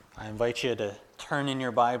I invite you to turn in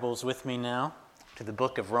your Bibles with me now to the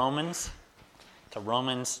book of Romans, to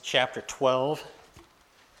Romans chapter 12.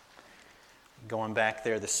 Going back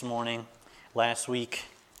there this morning, last week,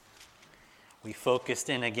 we focused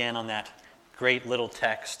in again on that great little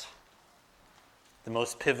text, the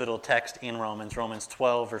most pivotal text in Romans, Romans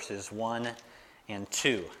 12, verses 1 and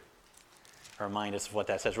 2. Remind us of what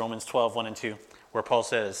that says. Romans 12, 1 and 2, where Paul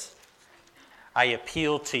says, I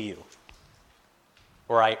appeal to you,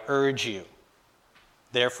 or I urge you,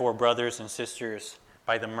 therefore, brothers and sisters,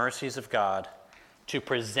 by the mercies of God, to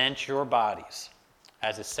present your bodies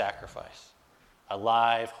as a sacrifice,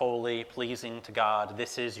 alive, holy, pleasing to God.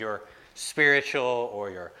 This is your spiritual or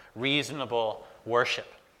your reasonable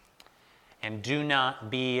worship. And do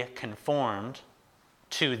not be conformed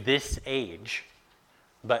to this age,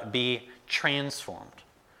 but be transformed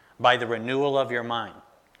by the renewal of your mind,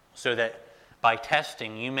 so that by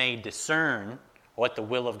testing you may discern what the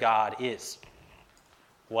will of God is,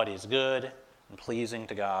 what is good and pleasing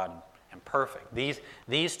to God and perfect.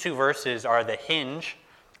 These two verses are the hinge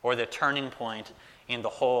or the turning point in the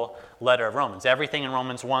whole letter of Romans. Everything in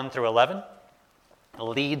Romans 1 through 11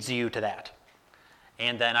 leads you to that.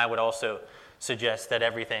 And then I would also suggest that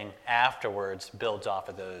everything afterwards builds off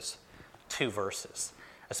of those two verses.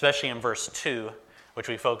 Especially in verse 2, which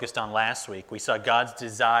we focused on last week, we saw God's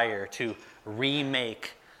desire to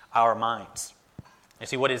remake our minds. You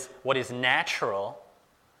see, what is natural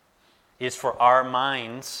is for our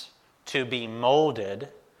minds to be molded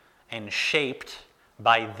and shaped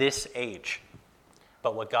by this age.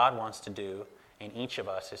 But what God wants to do in each of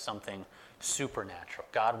us is something supernatural.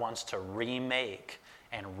 God wants to remake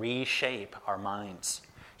and reshape our minds.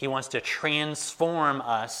 He wants to transform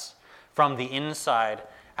us from the inside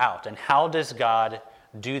out. And how does God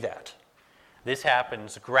do that? This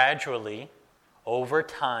happens gradually over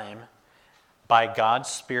time by God's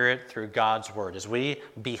Spirit through God's Word. As we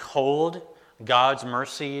behold God's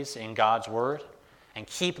mercies in God's Word and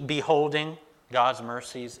keep beholding God's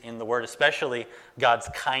mercies in the Word, especially God's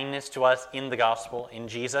kindness to us in the gospel, in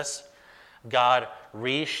Jesus, God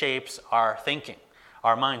reshapes our thinking,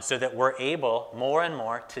 our minds, so that we're able more and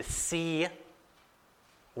more to see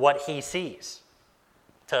what He sees,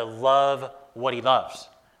 to love what He loves,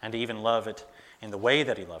 and to even love it in the way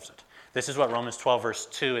that He loves it. This is what Romans 12, verse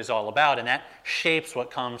 2 is all about, and that shapes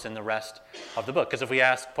what comes in the rest of the book. Because if we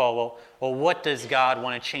ask Paul, well, what does God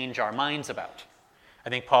want to change our minds about? I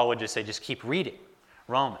think Paul would just say, just keep reading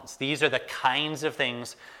Romans. These are the kinds of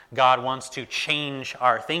things God wants to change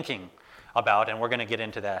our thinking about, and we're going to get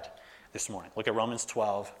into that this morning. Look at Romans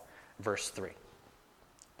 12, verse 3.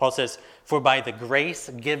 Paul says, for by the grace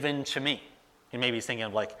given to me, you may be thinking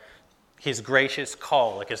of like his gracious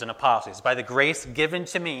call, like as an apostle. By the grace given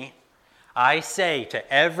to me, I say to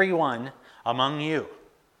everyone among you,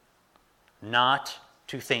 not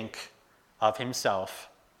to think of himself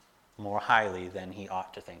more highly than he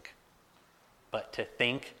ought to think, but to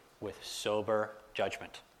think with sober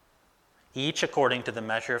judgment, each according to the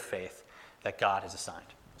measure of faith that God has assigned.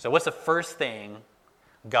 So what's the first thing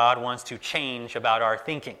God wants to change about our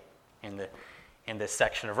thinking in this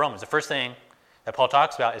section of Romans? The first thing that Paul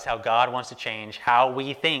talks about is how God wants to change how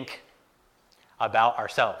we think about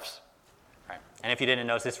ourselves. Right? And if you didn't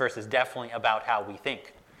notice, this verse is definitely about how we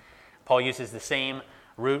think. Paul uses the same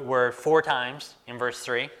root word 4 times in verse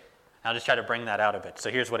 3. I'll just try to bring that out a bit. So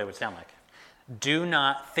here's what it would sound like. Do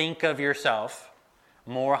not think of yourself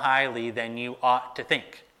more highly than you ought to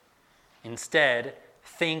think. Instead,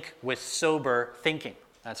 think with sober thinking.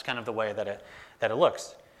 That's kind of the way that it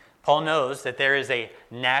looks. Paul knows that there is a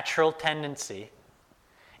natural tendency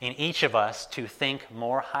in each of us to think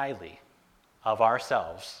more highly of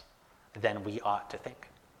ourselves than we ought to think,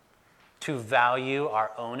 to value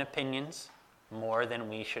our own opinions more than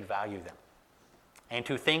we should value them, and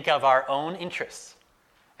to think of our own interests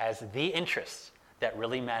as the interests that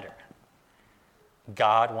really matter.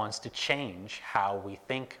 God wants to change how we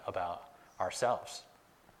think about ourselves.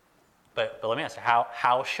 But let me ask you,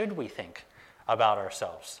 how should we think about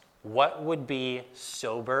ourselves? What would be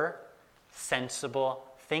sober, sensible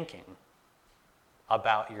thinking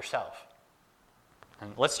about yourself?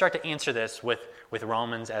 And let's start to answer this with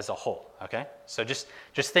Romans as a whole, okay? So just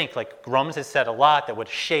think, like Romans has said a lot that would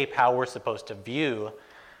shape how we're supposed to view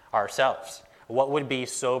ourselves. What would be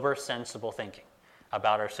sober, sensible thinking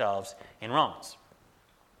about ourselves in Romans?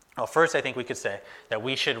 Well, first I think we could say that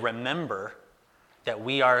we should remember that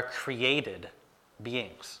we are created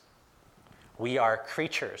beings. We are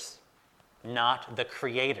creatures, not the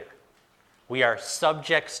creator. We are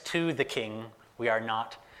subjects to the king. We are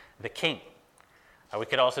not the king. We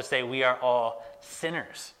could also say we are all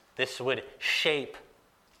sinners. This would shape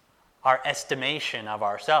our estimation of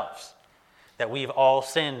ourselves, that we've all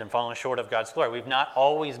sinned and fallen short of God's glory. We've not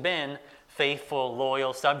always been faithful,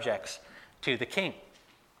 loyal subjects to the king.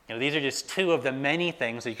 These are just two of the many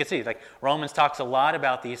things that you can see. Like Romans talks a lot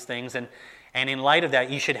about these things, and in light of that,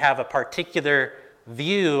 you should have a particular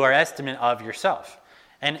view or estimate of yourself.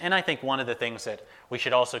 And I think one of the things that we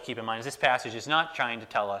should also keep in mind is this passage is not trying to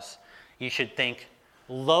tell us you should think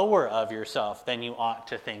lower of yourself than you ought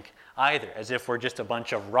to think either, as if we're just a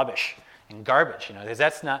bunch of rubbish and garbage, because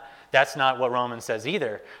that's not what Romans says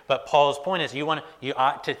either. But Paul's point is you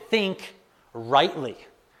ought to think rightly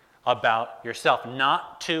about yourself,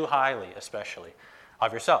 not too highly, especially,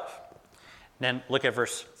 of yourself. Then look at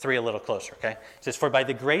verse 3 a little closer, okay? It says, "For by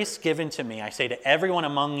the grace given to me, I say to everyone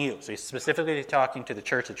among you," so he's specifically talking to the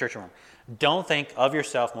church of Rome, "don't think of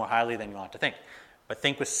yourself more highly than you ought to think, but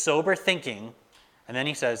think with sober thinking," and then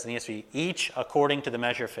he says in the ESV, "each according to the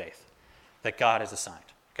measure of faith that God has assigned."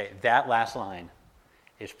 Okay, that last line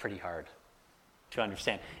is pretty hard to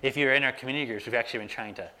understand. If you're in our community groups, we've actually been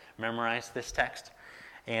trying to memorize this text,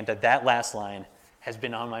 and that last line has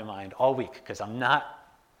been on my mind all week because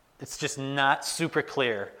it's just not super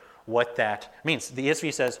clear what that means. The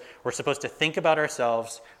ESV says we're supposed to think about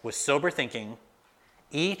ourselves with sober thinking,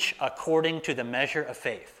 each according to the measure of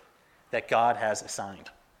faith that God has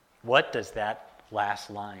assigned. What does that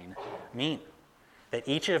last line mean? That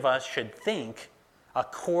each of us should think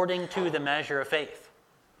according to the measure of faith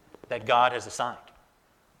that God has assigned.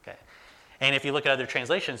 Okay. And if you look at other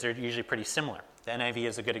translations, they're usually pretty similar. The NIV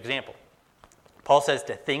is a good example. Paul says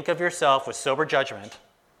to think of yourself with sober judgment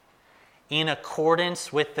in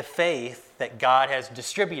accordance with the faith that God has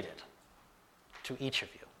distributed to each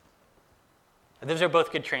of you. Those are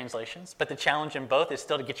both good translations, but the challenge in both is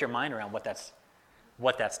still to get your mind around what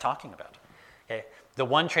that's talking about. Okay? The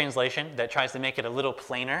one translation that tries to make it a little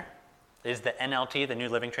plainer is the NLT, the New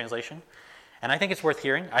Living Translation. And I think it's worth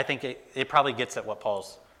hearing. I think it probably gets at what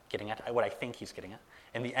Paul's getting at, what I think he's getting at.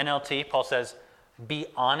 In the NLT, Paul says, "Be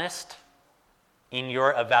honest in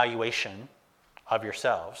your evaluation of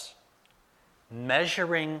yourselves,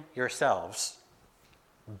 measuring yourselves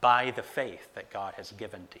by the faith that God has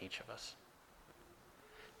given to each of us."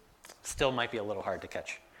 Still might be a little hard to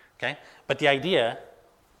catch, okay? But the idea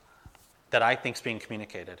that I think is being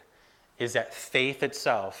communicated is that faith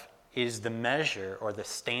itself is the measure or the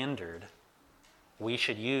standard we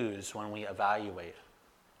should use when we evaluate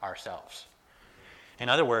ourselves. In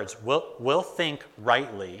other words, we'll think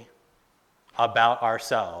rightly about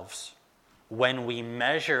ourselves when we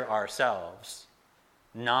measure ourselves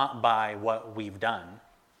not by what we've done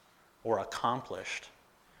or accomplished,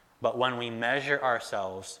 but when we measure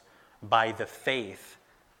ourselves by the faith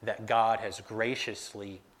that God has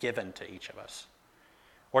graciously given to each of us.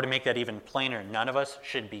 Or to make that even plainer, none of us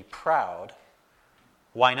should be proud.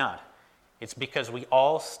 Why not? It's because we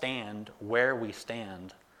all stand where we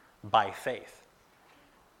stand by faith.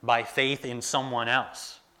 By faith in someone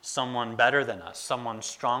else, someone better than us, someone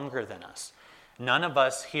stronger than us. None of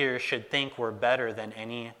us here should think we're better than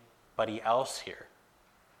anybody else here.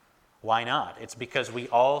 Why not? It's because we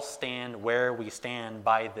all stand where we stand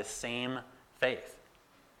by the same faith,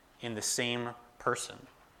 in the same person.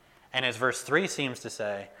 And as verse 3 seems to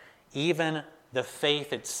say, even the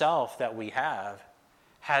faith itself that we have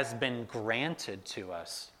has been granted to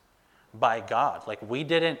us by God. Like we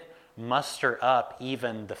didn't muster up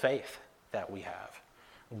even the faith that we have.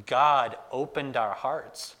 God opened our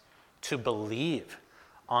hearts to believe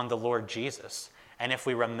on the Lord Jesus. And if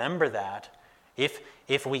we remember that,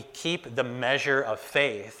 if we keep the measure of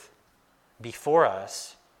faith before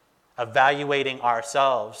us, evaluating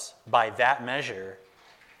ourselves by that measure,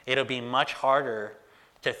 it'll be much harder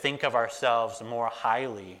to think of ourselves more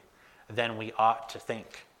highly than we ought to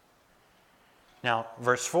think. Now,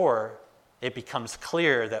 verse 4, it becomes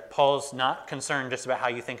clear that Paul's not concerned just about how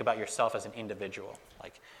you think about yourself as an individual.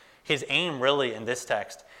 Like his aim really in this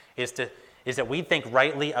text is that we think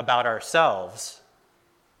rightly about ourselves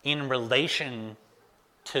in relation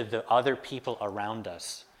to the other people around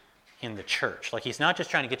us in the church. Like he's not just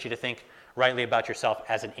trying to get you to think rightly about yourself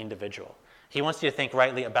as an individual. He wants you to think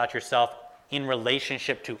rightly about yourself in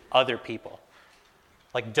relationship to other people.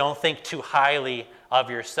 Like don't think too highly of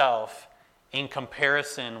yourself in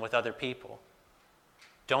comparison with other people.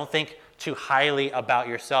 Don't think too highly about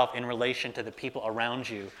yourself in relation to the people around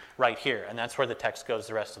you right here. And that's where the text goes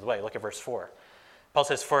the rest of the way. Look at verse 4. Paul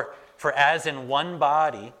says, For as in one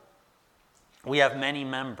body we have many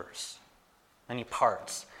members, many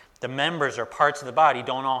parts. The members or parts of the body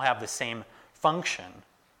don't all have the same function.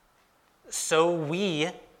 So we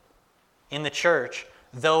in the church,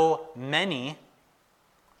 though many,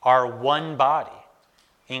 are one body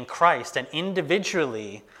in Christ, and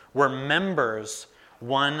individually we're members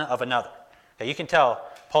one of another. Okay, you can tell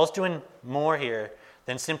Paul's doing more here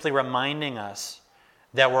than simply reminding us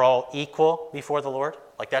that we're all equal before the Lord.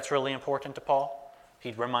 Like, that's really important to Paul.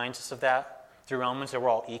 He reminds us of that through Romans, that we're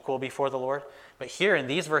all equal before the Lord. But here in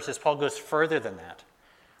these verses, Paul goes further than that.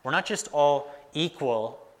 We're not just all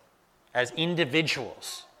equal as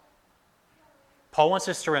individuals. Paul wants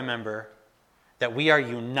us to remember that we are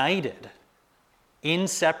united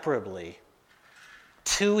inseparably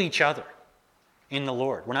to each other in the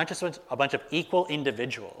Lord. We're not just a bunch of equal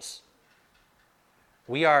individuals.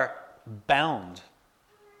 We are bound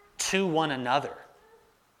to one another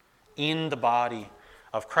in the body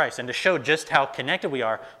of Christ. And to show just how connected we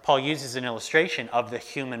are, Paul uses an illustration of the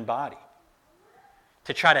human body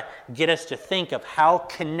to try to get us to think of how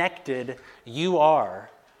connected you are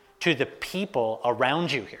to the people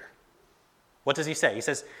around you here. What does he say? He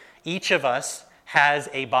says, each of us has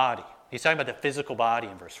a body. He's talking about the physical body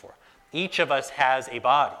in verse 4. Each of us has a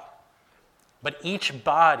body, but each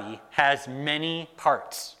body has many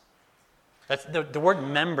parts. That's the word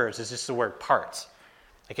members is just the word parts.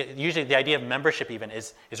 Like usually the idea of membership even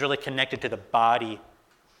is really connected to the body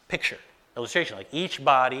picture, illustration. Like each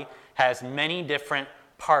body has many different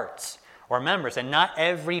parts or members, and not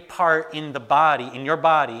every part in the body, in your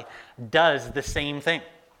body, does the same thing.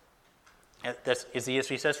 That's, as the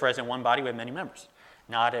ESV says, for as in one body we have many members.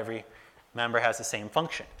 Not every member has the same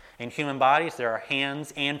function. In human bodies, there are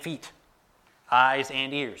hands and feet, eyes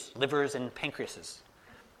and ears, livers and pancreases,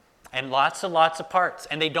 and lots of parts,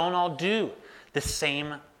 and they don't all do the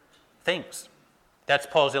same things. That's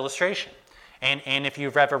Paul's illustration. And if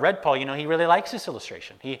you've ever read Paul, you know he really likes this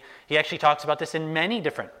illustration. He actually talks about this in many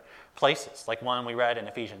different places, like one we read in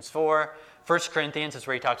Ephesians 4. 1 Corinthians is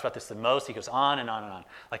where he talks about this the most. He goes on and on and on,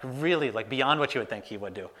 like really like beyond what you would think he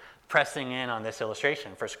would do, pressing in on this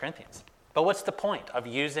illustration in 1 Corinthians. But what's the point of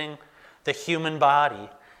using the human body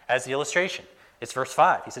as the illustration? It's verse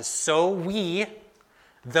 5. He says, so we,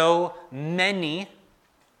 though many,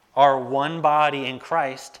 are one body in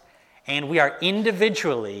Christ, and we are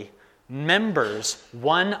individually members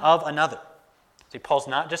one of another. See, Paul's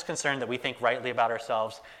not just concerned that we think rightly about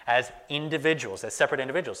ourselves as individuals, as separate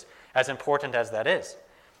individuals, as important as that is.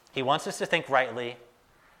 He wants us to think rightly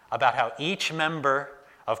about how each member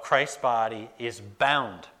of Christ's body is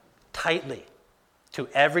bound tightly to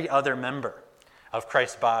every other member of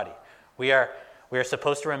Christ's body. We are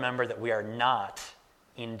supposed to remember that we are not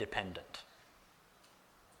independent.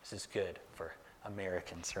 This is good for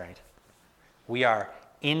Americans, right? We are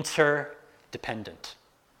interdependent.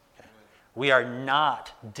 Okay? We are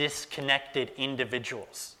not disconnected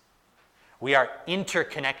individuals. We are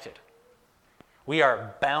interconnected. We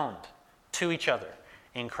are bound to each other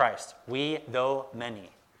in Christ. We, though many,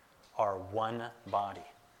 are one body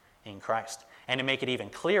in Christ. And to make it even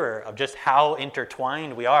clearer of just how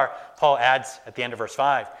intertwined we are, Paul adds at the end of verse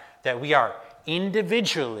 5 that we are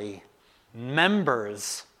individually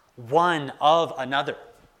members one of another.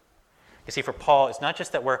 You see, for Paul, it's not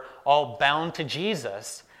just that we're all bound to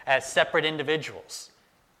Jesus as separate individuals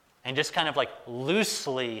and just kind of like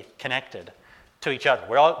loosely connected to each other.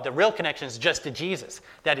 The real connection is just to Jesus.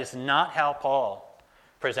 That is not how Paul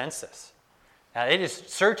presents this. Now, it is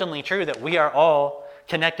certainly true that we are all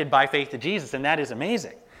connected by faith to Jesus, and that is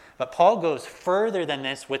amazing. But Paul goes further than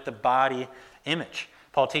this with the body image.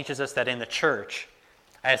 Paul teaches us that in the church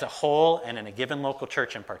as a whole, and in a given local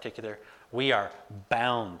church in particular, we are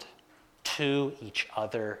bound to each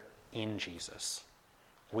other in Jesus.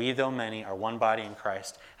 We, though many, are one body in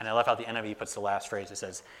Christ. And I love how the NIV puts the last phrase. It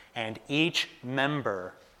says, and each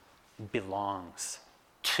member belongs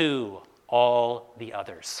to all the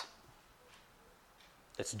others.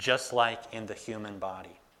 It's just like in the human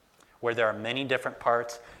body, where there are many different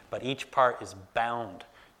parts, but each part is bound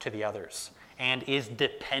to the others and is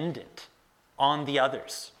dependent on the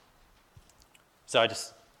others. So I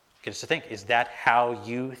just get us to think, is that how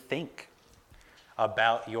you think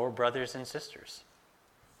about your brothers and sisters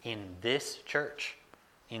in this church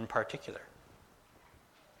in particular?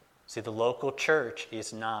 See, the local church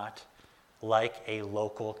is not like a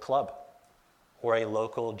local club or a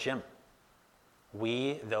local gym.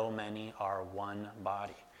 We, though many, are one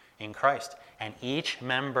body in Christ. And each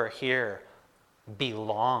member here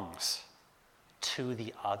belongs to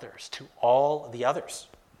the others, to all the others.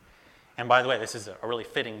 And by the way, this is a really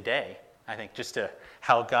fitting day, I think, just to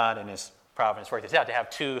how God and His providence worked this out, to have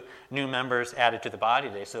 2 new members added to the body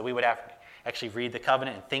today, so that we would have to actually read the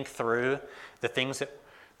covenant and think through the things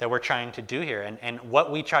that we're trying to do here. And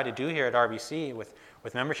what we try to do here at RBC with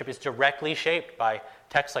membership is directly shaped by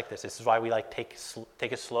texts like this. This is why we take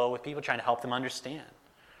it slow with people, trying to help them understand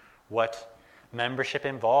what membership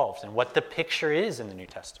involves and what the picture is in the New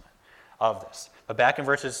Testament of this. But back in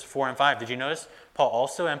verses 4 and 5, did you notice Paul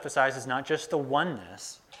also emphasizes not just the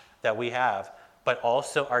oneness that we have, but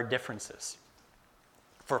also our differences.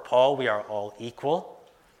 For Paul, we are all equal,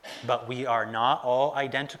 but we are not all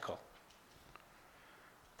identical.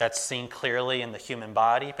 That's seen clearly in the human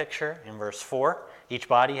body picture in verse 4. Each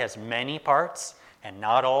body has many parts, and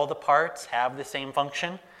not all the parts have the same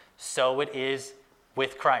function. So it is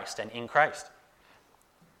with Christ and in Christ.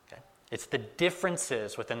 Okay? It's the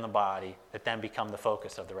differences within the body that then become the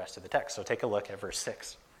focus of the rest of the text. So take a look at verse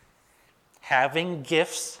 6. Having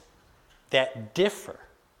gifts that differ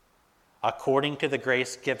according to the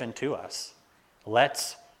grace given to us,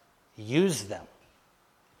 let's use them.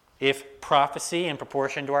 If prophecy in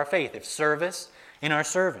proportion to our faith, if service in our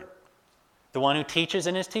serving, the one who teaches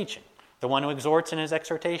in his teaching, the one who exhorts in his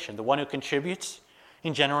exhortation, the one who contributes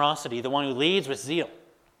in generosity, the one who leads with zeal,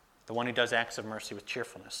 the one who does acts of mercy with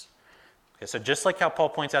cheerfulness. Okay, so just like how Paul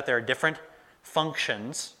points out there are different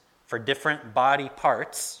functions for different body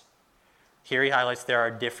parts, here he highlights there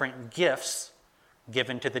are different gifts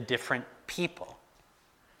given to the different people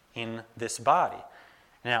in this body.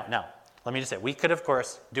 Now, let me just say, we could, of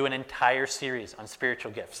course, do an entire series on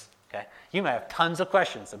spiritual gifts. Okay, you might have tons of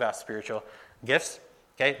questions about spiritual gifts.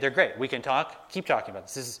 Okay, they're great. We can keep talking about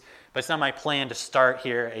this. But it's not my plan to start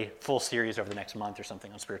here a full series over the next month or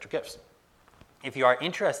something on spiritual gifts. If you are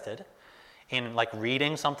interested in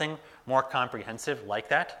reading something more comprehensive like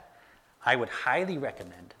that, I would highly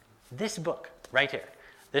recommend this book right here.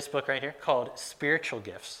 This book right here called Spiritual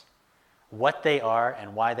Gifts, What They Are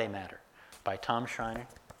and Why They Matter by Tom Schreiner.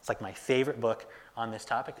 It's my favorite book on this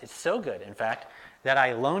topic. It's so good, in fact, that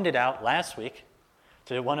I loaned it out last week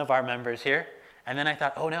to one of our members here. And then I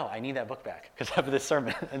thought, oh no, I need that book back because of this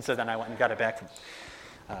sermon. And so then I went and got it back from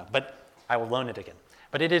him. But I will loan it again.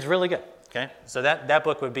 But it is really good. Okay, so that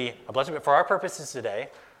book would be a blessing. But for our purposes today,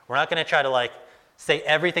 we're not going to try to say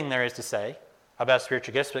everything there is to say about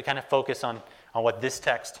spiritual gifts, but kind of focus on what this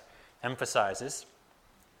text emphasizes.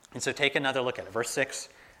 And so take another look at it. Verse 6,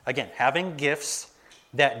 again, having gifts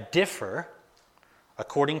that differ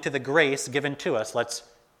according to the grace given to us, let's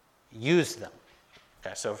use them.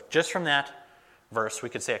 Okay, so just from that verse, we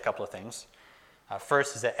could say a couple of things.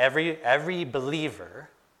 First is that every believer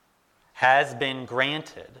has been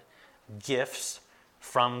granted gifts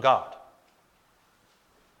from God.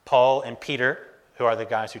 Paul and Peter, who are the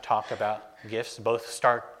guys who talk about gifts, both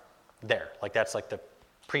start there. That's the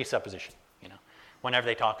presupposition. Whenever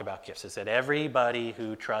they talk about gifts, it's that everybody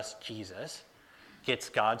who trusts Jesus gets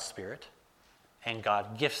God's Spirit, and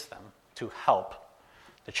God gifts them to help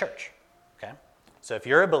the church. Okay? So if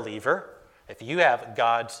you're a believer, if you have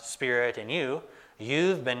God's Spirit in you,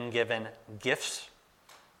 you've been given gifts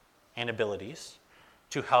and abilities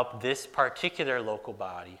to help this particular local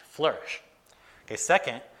body flourish. Okay,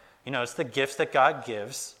 second, it's the gifts that God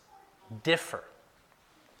gives differ.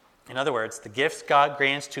 In other words, the gifts God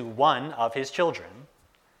grants to one of his children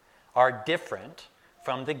are different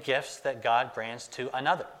from the gifts that God grants to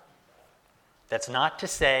another. That's not to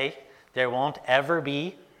say there won't ever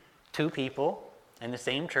be two people in the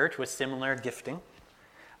same church with similar gifting,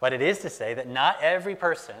 but it is to say that not every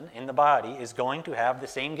person in the body is going to have the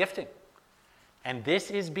same gifting. And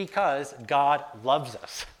this is because God loves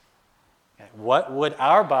us. What would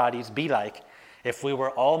our bodies be like if we were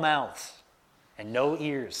all mouths and no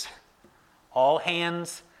ears, all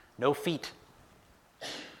hands, no feet?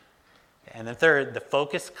 And then third, the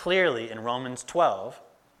focus clearly in Romans 12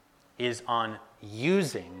 is on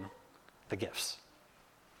using the gifts.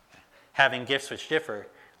 Having gifts which differ,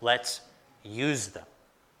 let's use them.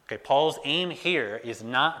 Okay, Paul's aim here is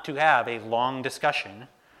not to have a long discussion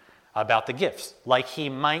about the gifts, like he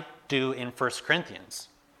might do in 1 Corinthians,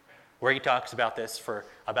 where he talks about this for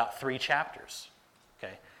about 3 chapters.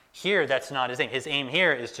 Okay, here that's not his aim. His aim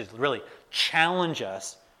here is to really challenge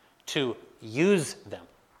us to use them,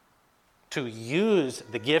 to use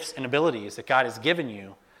the gifts and abilities that God has given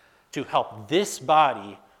you to help this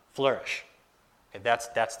body flourish. Okay,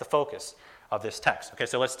 that's the focus of this text. Okay,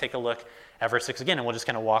 so let's take a look at verse 6 again, and we'll just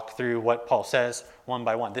kind of walk through what Paul says one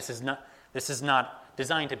by one. This is not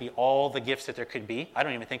designed to be all the gifts that there could be. I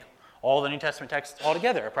don't even think all the New Testament texts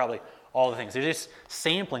altogether are probably all the things. They're just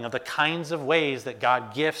sampling of the kinds of ways that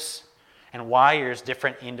God gifts and wires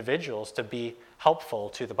different individuals to be helpful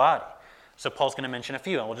to the body. So Paul's going to mention a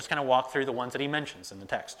few, and we'll just kind of walk through the ones that he mentions in the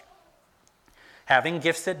text. Having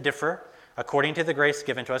gifts that differ according to the grace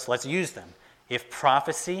given to us, let's use them. If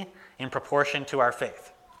prophecy, in proportion to our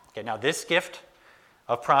faith. Okay, now this gift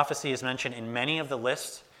of prophecy is mentioned in many of the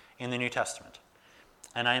lists in the New Testament.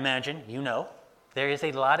 And I imagine you know there is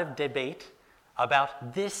a lot of debate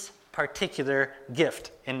about this particular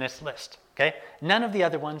gift in this list. Okay? None of the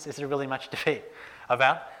other ones is there really much debate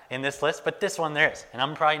about in this list, but this one there is. And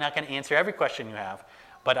I'm probably not going to answer every question you have,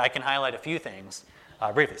 but I can highlight a few things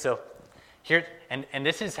briefly. So here, and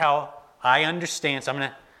this is how I understand. So I'm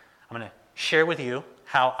going to share with you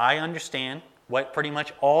how I understand what pretty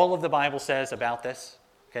much all of the Bible says about this.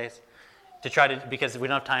 Okay, to try to, because we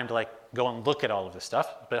don't have time to go and look at all of this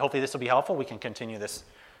stuff, but hopefully this will be helpful. We can continue this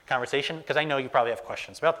conversation because I know you probably have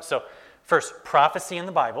questions about this. So first, prophecy in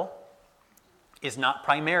the Bible is not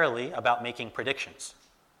primarily about making predictions.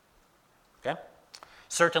 Okay?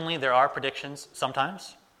 Certainly there are predictions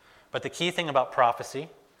sometimes, but the key thing about prophecy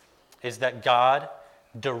is that God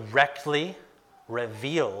directly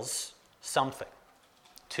reveals something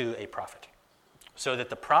to a prophet so that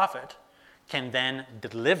the prophet can then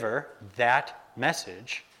deliver that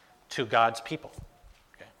message to God's people.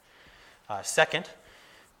 Okay? Second,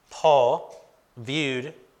 Paul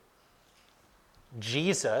viewed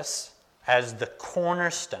Jesus as the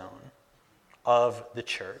cornerstone of the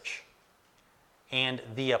church and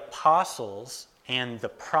the apostles and the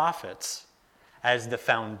prophets as the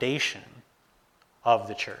foundation of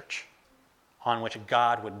the church on which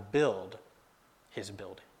God would build his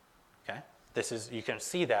building. Okay? You can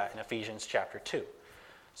see that in Ephesians chapter 2.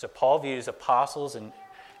 So Paul views apostles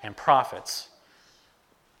and prophets,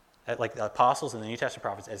 like the apostles and the New Testament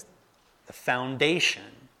prophets, as the foundation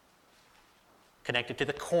connected to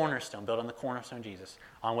the cornerstone, built on the cornerstone of Jesus,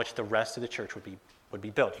 on which the rest of the church would be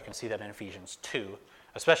built. You can see that in Ephesians 2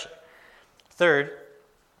 especially. Third,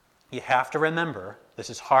 you have to remember, this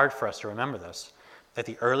is hard for us to remember this, that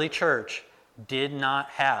the early church did not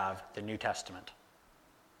have the New Testament.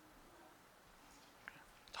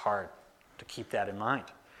 It's hard to keep that in mind.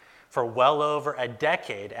 For well over a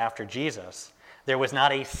decade after Jesus, there was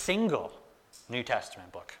not a single New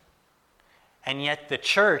Testament book. And yet the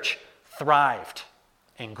church thrived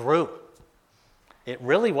and grew. It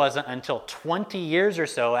really wasn't until 20 years or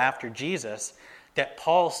so after Jesus that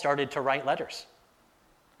Paul started to write letters.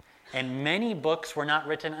 And many books were not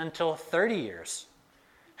written until 30 years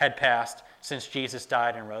had passed since Jesus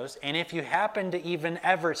died and rose. And if you happen to even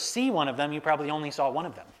ever see one of them, you probably only saw one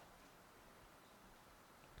of them.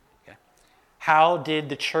 Okay. How did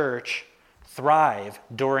the church thrive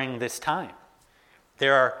during this time?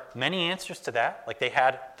 There are many answers to that. Like they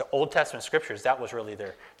had the Old Testament scriptures, that was really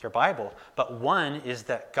their Bible. But one is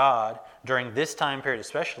that God, during this time period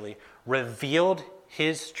especially, revealed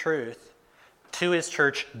his truth to his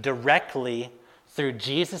church directly through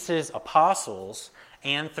Jesus' apostles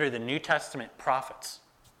and through the New Testament prophets.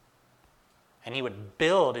 And he would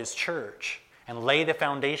build his church and lay the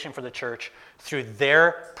foundation for the church through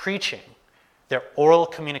their preaching, their oral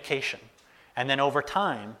communication. And then over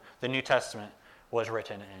time, the New Testament was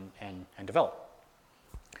written and developed.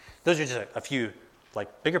 Those are just a few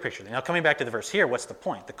bigger pictures. Now coming back to the verse here, what's the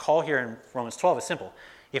point? The call here in Romans 12 is simple.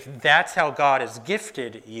 If that's how God has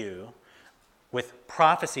gifted you with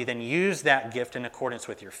prophecy, then use that gift in accordance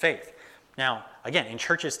with your faith. Now, again, in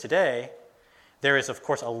churches today, there is, of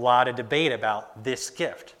course, a lot of debate about this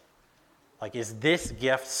gift. Is this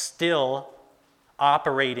gift still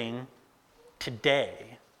operating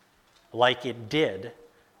today like it did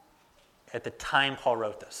at the time Paul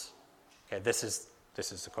wrote this? Okay, this is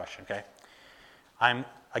the question, okay? I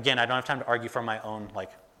don't have time to argue from my own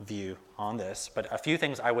view on this, but a few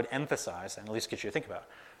things I would emphasize and at least get you to think about.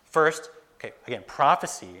 First, okay, again,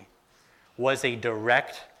 prophecy was a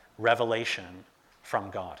direct revelation from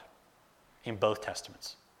God in both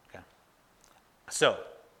Testaments. Okay? So,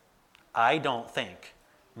 I don't think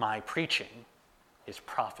my preaching is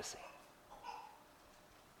prophecy.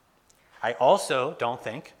 I also don't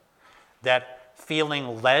think that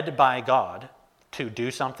feeling led by God to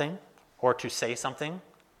do something or to say something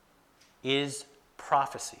is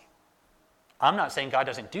prophecy. I'm not saying God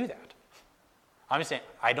doesn't do that. I'm just saying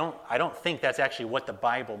I don't think that's actually what the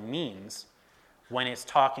Bible means when it's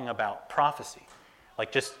talking about prophecy.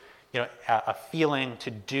 A feeling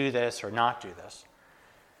to do this or not do this.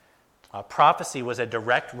 Prophecy was a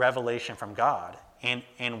direct revelation from God.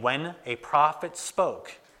 And when a prophet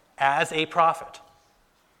spoke as a prophet,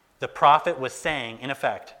 the prophet was saying, in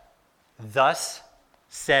effect, "Thus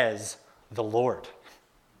says the Lord."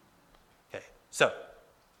 Okay. So,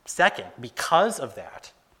 second, because of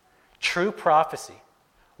that, true prophecy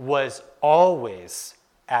was always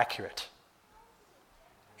accurate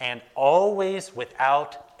and always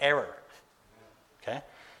without error. Okay?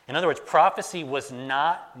 In other words, prophecy was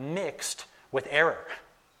not mixed with error.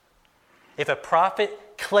 If a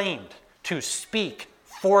prophet claimed to speak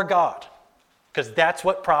for God, because that's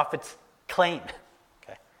what prophets claim,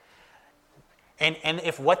 And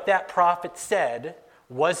if what that prophet said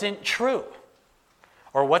wasn't true,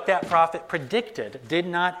 or what that prophet predicted did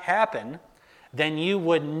not happen, then you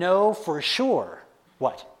would know for sure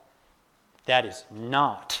what? That is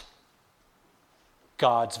not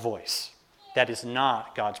God's voice. That is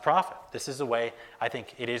not God's prophet. This is the way I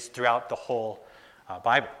think it is throughout the whole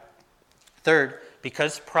Bible. Third,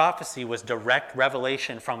 because prophecy was direct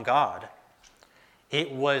revelation from God,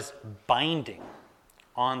 it was binding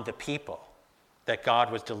on the people that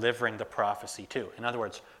God was delivering the prophecy to. In other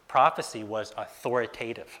words, prophecy was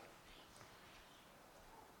authoritative.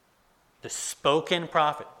 The spoken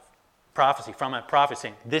prophecy from a prophet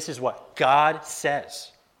saying, this is what God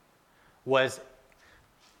says, was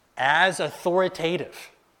as authoritative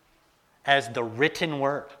as the written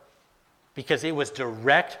word, because it was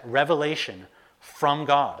direct revelation from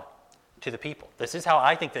God to the people. This is how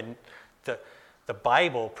I think the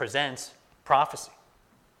Bible presents prophecy.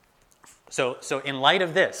 So in light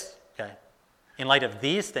of this, okay, in light of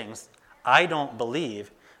these things, I don't believe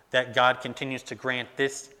that God continues to grant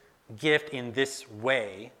this gift in this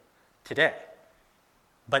way today.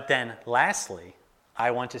 But then lastly,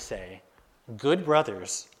 I want to say, good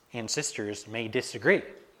brothers and sisters may disagree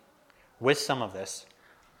with some of this,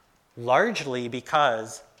 largely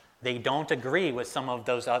because they don't agree with some of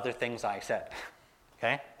those other things I said.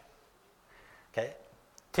 Okay?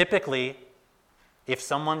 Typically, if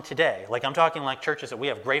someone today, like I'm talking like churches that we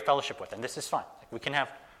have great fellowship with, and this is fine. Like we can have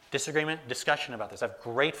disagreement, discussion about this. I have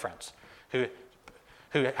great friends who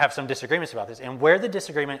have some disagreements about this. And where the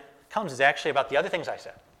disagreement comes is actually about the other things I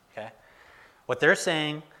said. Okay? What they're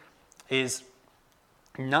saying is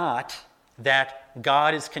not that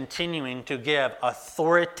God is continuing to give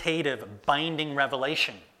authoritative, binding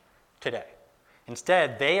revelation today.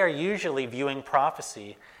 Instead, they are usually viewing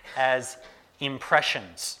prophecy as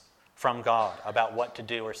impressions from God about what to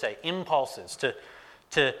do or say, impulses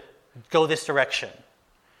to go this direction,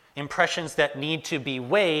 impressions that need to be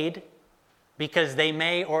weighed because they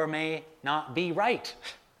may or may not be right.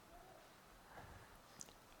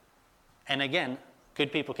 And again,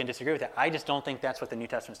 good people can disagree with that. I just don't think that's what the New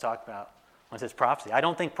Testament's talking about when it says prophecy. I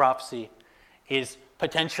don't think prophecy is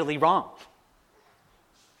potentially wrong.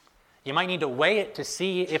 You might need to weigh it to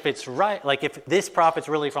see if it's right, like if this prophet's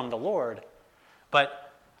really from the Lord,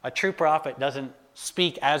 but a true prophet doesn't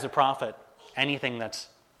speak as a prophet anything that's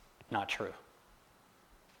not true.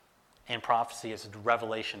 And prophecy is a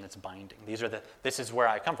revelation that's binding. This is where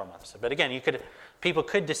I come from. But again, people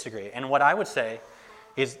could disagree. And what I would say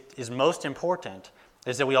is most important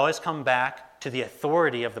is that we always come back to the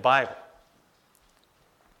authority of the Bible.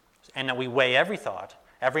 And that we weigh every thought,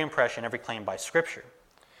 every impression, every claim by Scripture.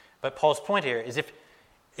 But Paul's point here is if,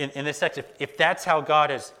 in this text, if that's how God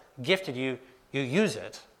has gifted you, you use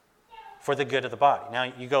it for the good of the body. Now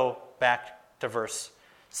you go back to verse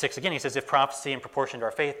 6 again. He says, if prophecy in proportion to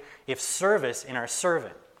our faith, if service in our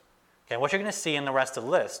serving. Okay, what you're going to see in the rest of the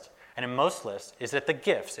list, and in most lists, is that the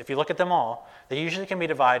gifts, if you look at them all, they usually can be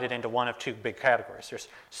divided into one of two big categories. There's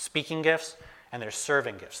speaking gifts and there's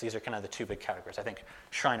serving gifts. These are kind of the two big categories. I think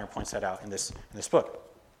Schreiner points that out in this book.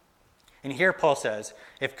 And here Paul says,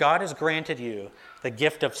 if God has granted you the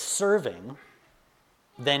gift of serving,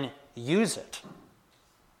 then use it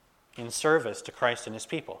in service to Christ and his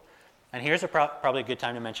people. And here's probably a good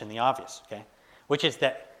time to mention the obvious, okay? Which is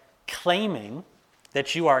that claiming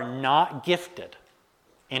that you are not gifted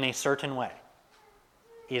in a certain way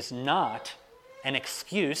is not an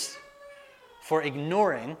excuse for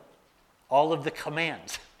ignoring all of the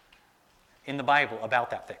commands in the Bible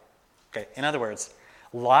about that thing. Okay? In other words,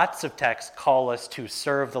 lots of texts call us to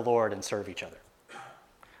serve the Lord and serve each other.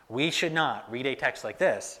 We should not read a text like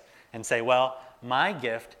this and say, well, my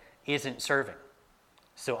gift isn't serving,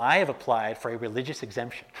 so I have applied for a religious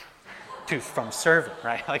exemption from serving,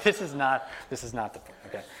 right? Like this is not the point,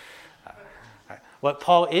 okay? Right. What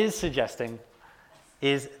Paul is suggesting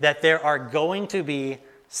is that there are going to be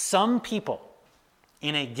some people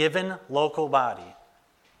in a given local body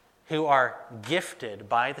who are gifted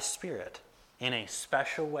by the Spirit in a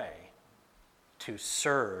special way to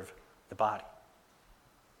serve the body.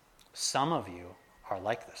 Some of you are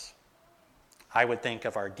like this. I would think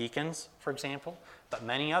of our deacons, for example, but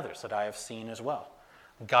many others that I have seen as well.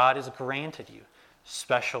 God has granted you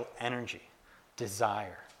special energy,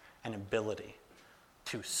 desire, and ability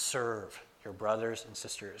to serve your brothers and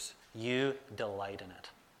sisters. You delight in it.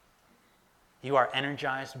 You are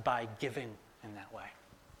energized by giving in that way.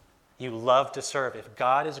 You love to serve. If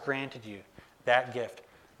God has granted you that gift,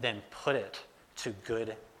 then put it to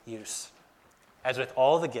good use. As with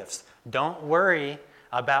all the gifts, don't worry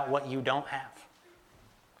about what you don't have.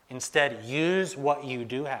 Instead, use what you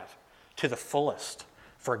do have to the fullest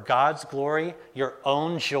for God's glory, your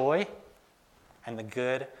own joy, and the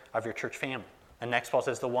good of your church family. And next, Paul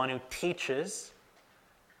says, the one who teaches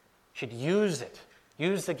should use it,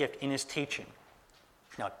 use the gift in his teaching.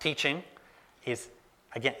 Now, teaching is,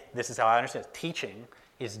 again, this is how I understand it. Teaching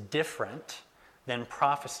is different than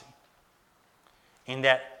prophecy, in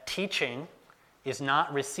that teaching is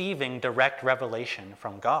not receiving direct revelation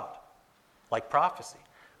from God, like prophecy,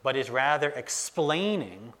 but is rather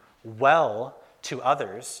explaining well to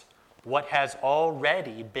others what has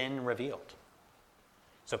already been revealed.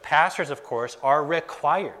 So pastors, of course, are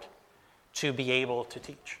required to be able to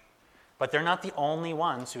teach. But they're not the only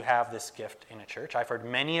ones who have this gift in a church. I've heard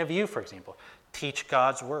many of you, for example, teach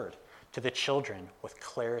God's word to the children with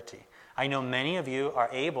clarity. I know many of you are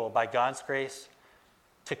able, by God's grace,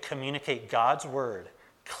 to communicate God's word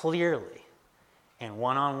clearly in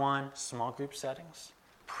one-on-one small group settings.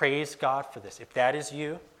 Praise God for this. If that is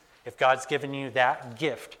you, if God's given you that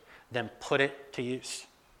gift, then put it to use.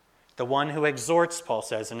 The one who exhorts, Paul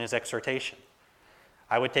says in his exhortation.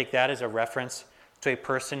 I would take that as a reference to a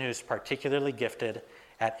person who's particularly gifted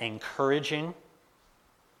at encouraging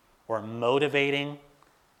or motivating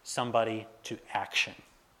somebody to action.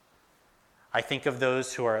 I think of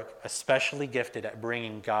those who are especially gifted at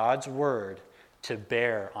bringing God's word to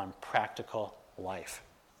bear on practical life.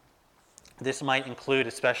 This might include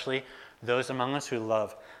especially those among us who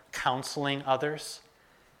love counseling others,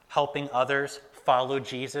 helping others follow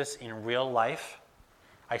Jesus in real life.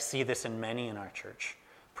 I see this in many in our church.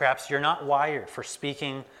 Perhaps you're not wired for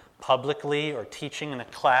speaking publicly or teaching in a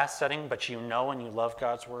class setting, but you know and you love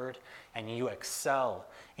God's word, and you excel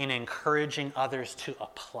in encouraging others to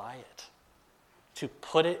apply it, to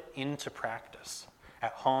put it into practice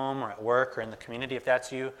at home or at work or in the community. If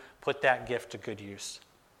that's you, put that gift to good use.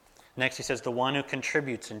 Next, he says, the one who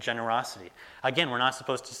contributes in generosity. Again, we're not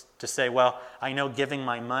supposed to say, well, I know giving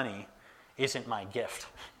my money isn't my gift.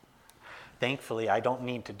 Thankfully, I don't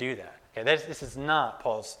need to do that. Okay, this is not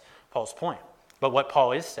Paul's point. But what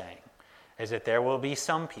Paul is saying is that there will be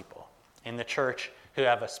some people in the church who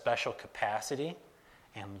have a special capacity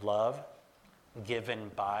and love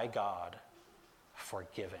given by God for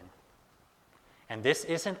giving. And this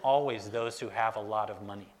isn't always those who have a lot of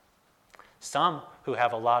money. Some who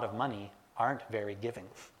have a lot of money aren't very giving.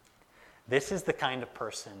 This is the kind of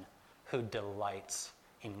person who delights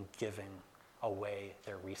in giving away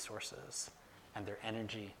their resources and their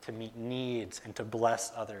energy to meet needs and to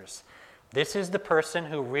bless others. This is the person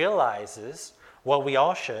who realizes, what we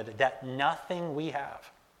all should, that nothing we have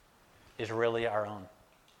is really our own.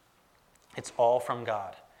 It's all from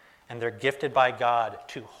God. And they're gifted by God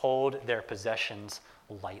to hold their possessions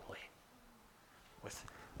lightly, with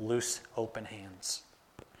loose, open hands.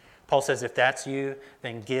 Paul says, if that's you,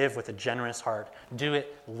 then give with a generous heart. Do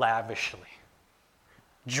it lavishly,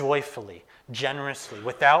 joyfully, generously,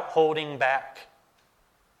 without holding back.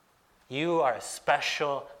 You are a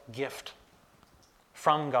special gift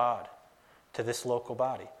from God to this local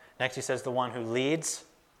body. Next, he says, the one who leads,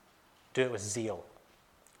 do it with zeal.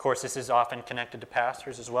 Of course, this is often connected to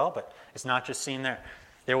pastors as well, but it's not just seen there.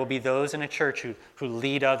 There will be those in a church who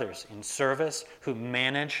lead others in service, who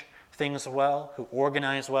manage things well, who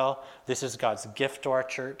organize well. This is God's gift to our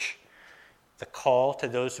church. The call to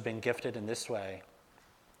those who've been gifted in this way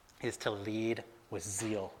is to lead with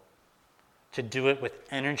zeal, to do it with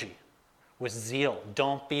energy, with zeal.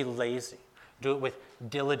 Don't be lazy. Do it with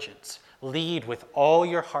diligence. Lead with all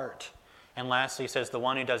your heart. And lastly, he says, the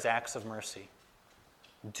one who does acts of mercy,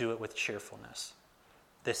 do it with cheerfulness.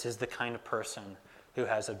 This is the kind of person who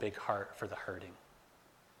has a big heart for the hurting,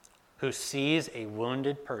 who sees a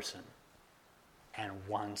wounded person and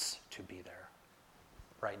wants to be there,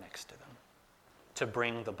 right next to them, to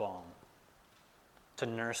bring the balm, to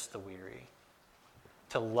nurse the weary,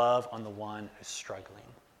 to love on the one who's struggling.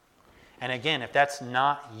 And again, if that's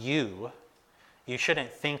not you, you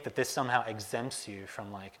shouldn't think that this somehow exempts you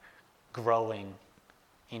from growing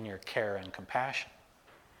in your care and compassion.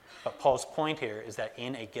 But Paul's point here is that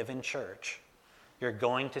in a given church, you're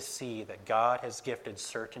going to see that God has gifted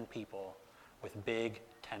certain people with big,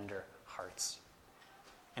 tender hearts.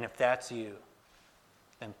 And if that's you,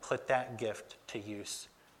 then put that gift to use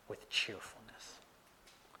with cheerfulness.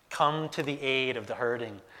 Come to the aid of the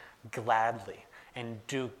hurting gladly and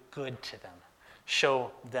do good to them.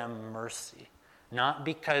 Show them mercy, not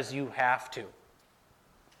because you have to,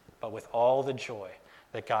 but with all the joy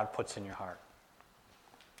that God puts in your heart.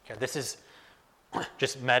 Okay, this is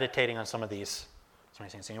just meditating on some of these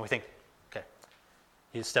things. And we think, okay,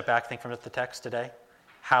 you step back, think from the text today.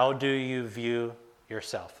 How do you view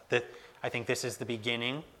yourself? I think this is the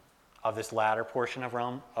beginning of this latter portion of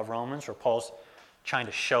Romans, where Paul's trying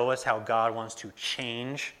to show us how God wants to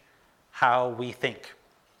change how we think.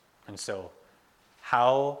 And so,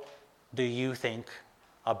 how do you think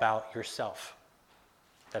about yourself?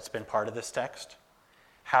 That's been part of this text.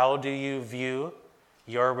 How do you view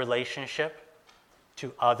your relationship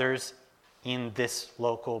to others in this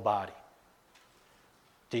local body?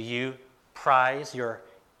 Do you prize your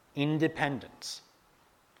independence,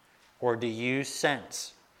 or do you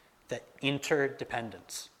sense the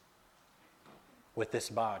interdependence with this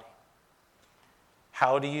body?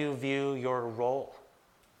 How do you view your role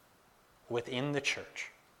within the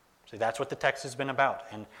church? See, that's what the text has been about.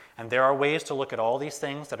 And there are ways to look at all these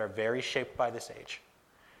things that are very shaped by this age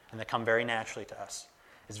and that come very naturally to us.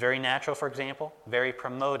 It's very natural, for example, very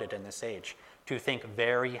promoted in this age, to think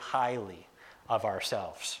very highly of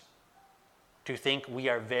ourselves, to think we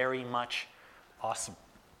are very much awesome.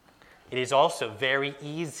 It is also very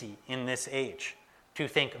easy in this age to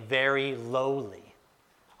think very lowly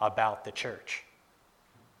about the church,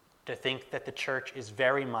 to think that the church is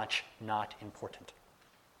very much not important.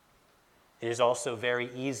 It is also very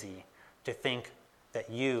easy to think that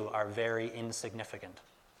you are very insignificant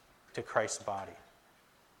to Christ's body,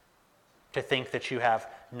 to think that you have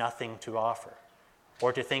nothing to offer,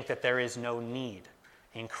 or to think that there is no need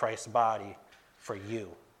in Christ's body for you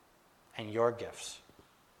and your gifts.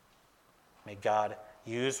 May God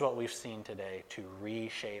use what we've seen today to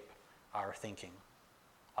reshape our thinking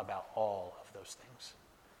about all of those things.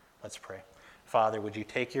 Let's pray. Father, would you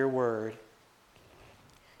take your word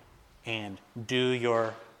and do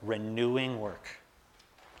your renewing work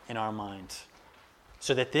in our minds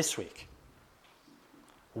so that this week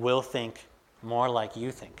we'll think more like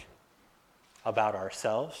you think about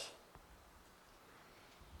ourselves,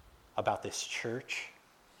 about this church,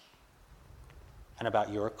 and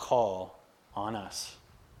about your call on us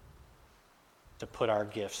to put our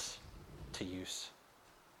gifts to use.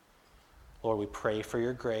 Lord, we pray for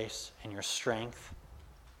your grace and your strength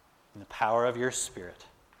and the power of your Spirit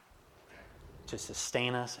to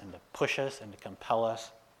sustain us and to push us and to compel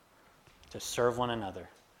us to serve one another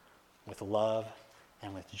with love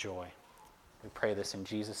and with joy. We pray this in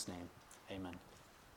Jesus' name. Amen.